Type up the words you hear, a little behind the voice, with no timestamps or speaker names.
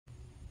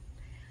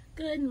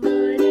Good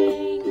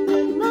morning,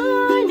 good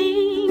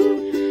morning.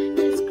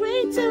 It's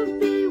great to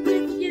be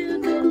with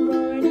you. Good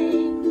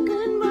morning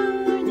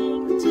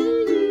to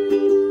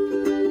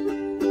you.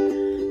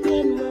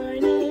 Good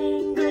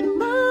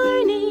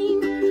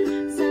morning.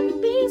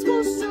 Sunbeams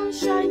will soon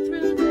shine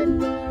through. Good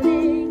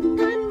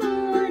morning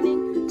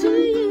to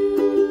you.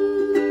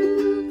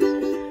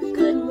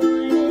 Good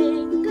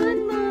morning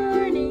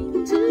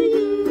to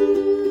you.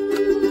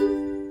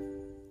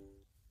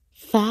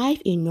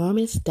 5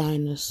 enormous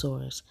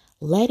dinosaurs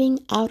letting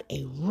out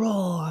a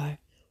roar.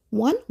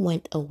 One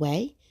went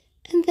away,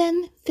 and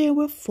then there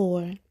were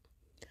 4.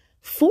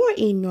 4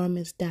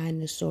 enormous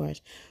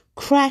dinosaurs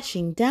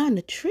crashing down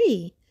a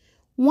tree.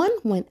 One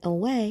went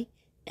away,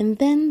 and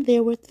then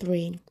there were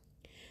 3.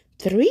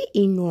 3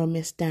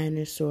 enormous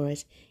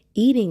dinosaurs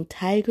eating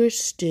tiger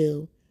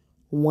stew.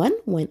 One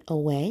went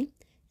away,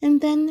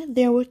 and then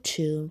there were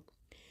 2.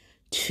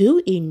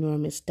 2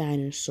 enormous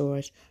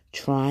dinosaurs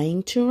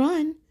trying to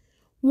run.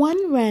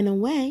 One ran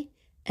away,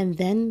 and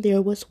then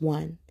there was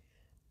 1.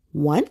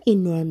 1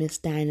 enormous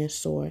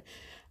dinosaur,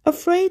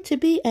 afraid to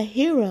be a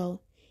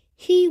hero,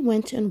 he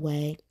went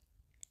away,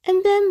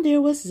 and then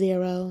there was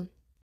 0.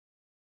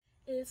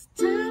 It's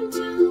time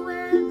to